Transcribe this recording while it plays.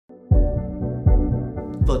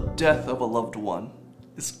The death of a loved one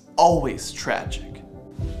is always tragic.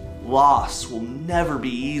 Loss will never be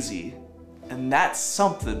easy, and that's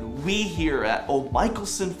something we here at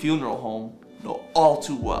Mikalson Funeral Home know all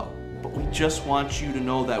too well. But we just want you to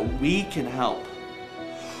know that we can help.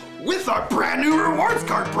 With our brand new rewards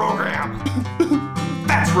card program!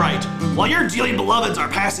 That's right! While your dearly beloveds are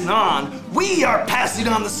passing on, we are passing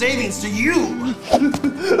on the savings to you!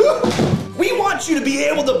 We want you to be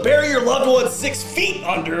able to bury your loved ones 6 feet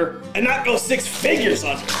under and not go 6 figures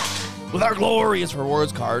under. With our glorious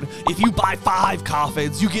rewards card, if you buy 5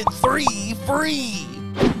 coffins, you get 3 free!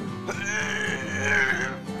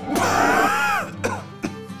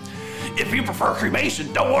 If you prefer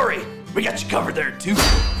cremation, don't worry, we got you covered there too.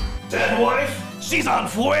 Dead wife? She's on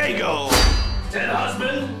fuego. Dead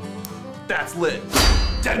husband? That's lit.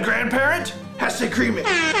 Dead grandparent? Hashtag cremate.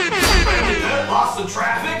 Family pet lost in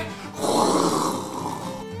traffic?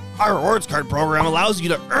 Our rewards card program allows you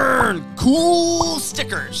to earn cool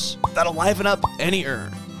stickers that'll liven up any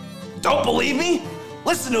urn. Don't believe me?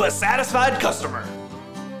 Listen to a satisfied customer.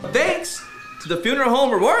 Thanks to the funeral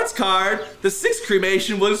home rewards card, the 6th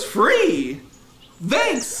cremation was free.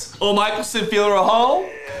 Thanks, Mikalson Funeral Home.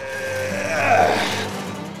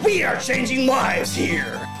 We are changing lives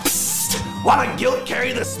here. Psst. Want to guilt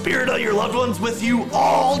carry the spirit of your loved ones with you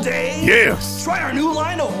all day? Yes! Try our new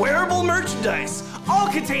line of wearable merchandise,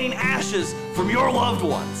 all containing ashes from your loved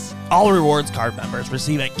ones. All rewards card members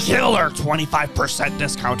receive a killer 25%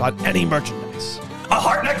 discount on any merchandise. A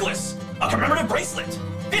heart necklace, a commemorative bracelet,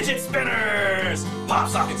 fidget spinners, pop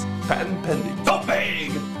sockets, patent pending, tote bag,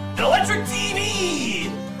 an electric TV,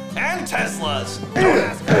 and Teslas. Don't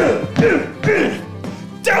ask.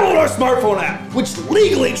 Download our smartphone app, which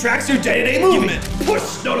legally tracks your day-to-day movement.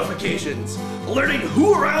 Push notifications, alerting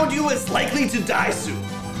who around you is likely to die soon.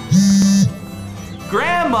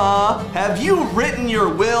 Grandma, have you written your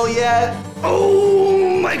will yet?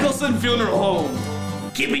 Mikalson Funeral Home,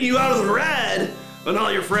 keeping you out of the red when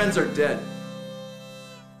all your friends are dead.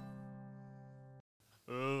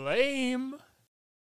 Lame.